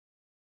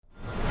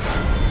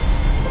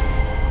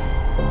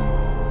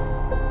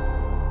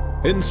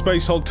In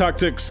Space Hulk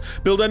Tactics,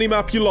 build any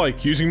map you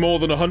like using more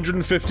than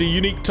 150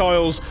 unique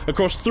tiles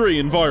across 3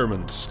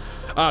 environments.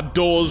 Add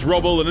doors,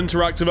 rubble, and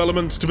interactive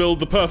elements to build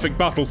the perfect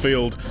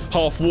battlefield,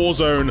 half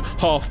warzone,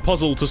 half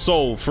puzzle to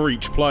solve for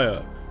each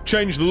player.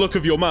 Change the look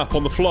of your map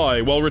on the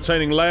fly while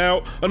retaining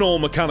layout and all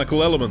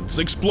mechanical elements,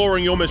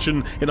 exploring your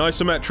mission in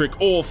isometric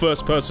or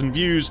first-person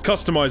views,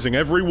 customizing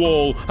every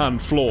wall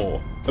and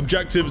floor.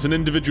 Objectives and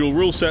individual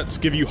rule sets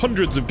give you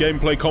hundreds of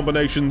gameplay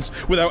combinations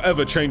without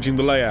ever changing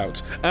the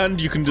layout, and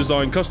you can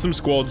design custom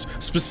squads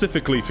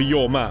specifically for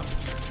your map.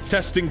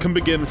 Testing can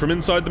begin from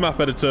inside the map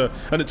editor,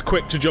 and it's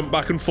quick to jump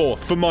back and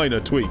forth for minor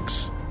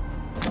tweaks.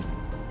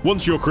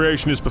 Once your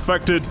creation is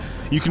perfected,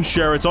 you can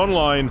share it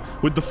online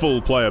with the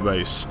full player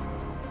base.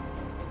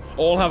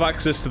 All have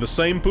access to the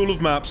same pool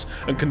of maps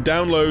and can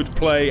download,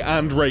 play,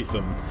 and rate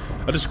them.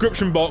 A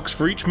description box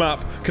for each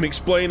map can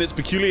explain its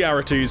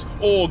peculiarities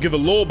or give a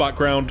lore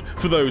background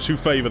for those who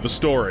favour the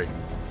story.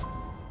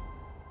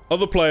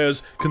 Other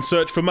players can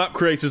search for map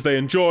creators they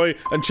enjoy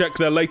and check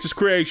their latest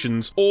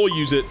creations, or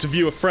use it to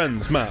view a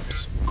friend's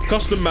maps.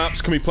 Custom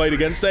maps can be played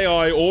against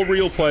AI or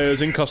real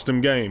players in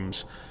custom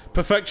games.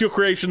 Perfect your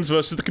creations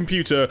versus the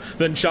computer,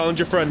 then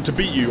challenge a friend to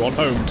beat you on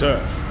home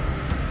turf.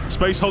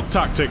 Space Hulk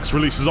Tactics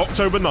releases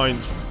October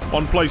 9th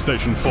on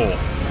PlayStation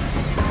 4.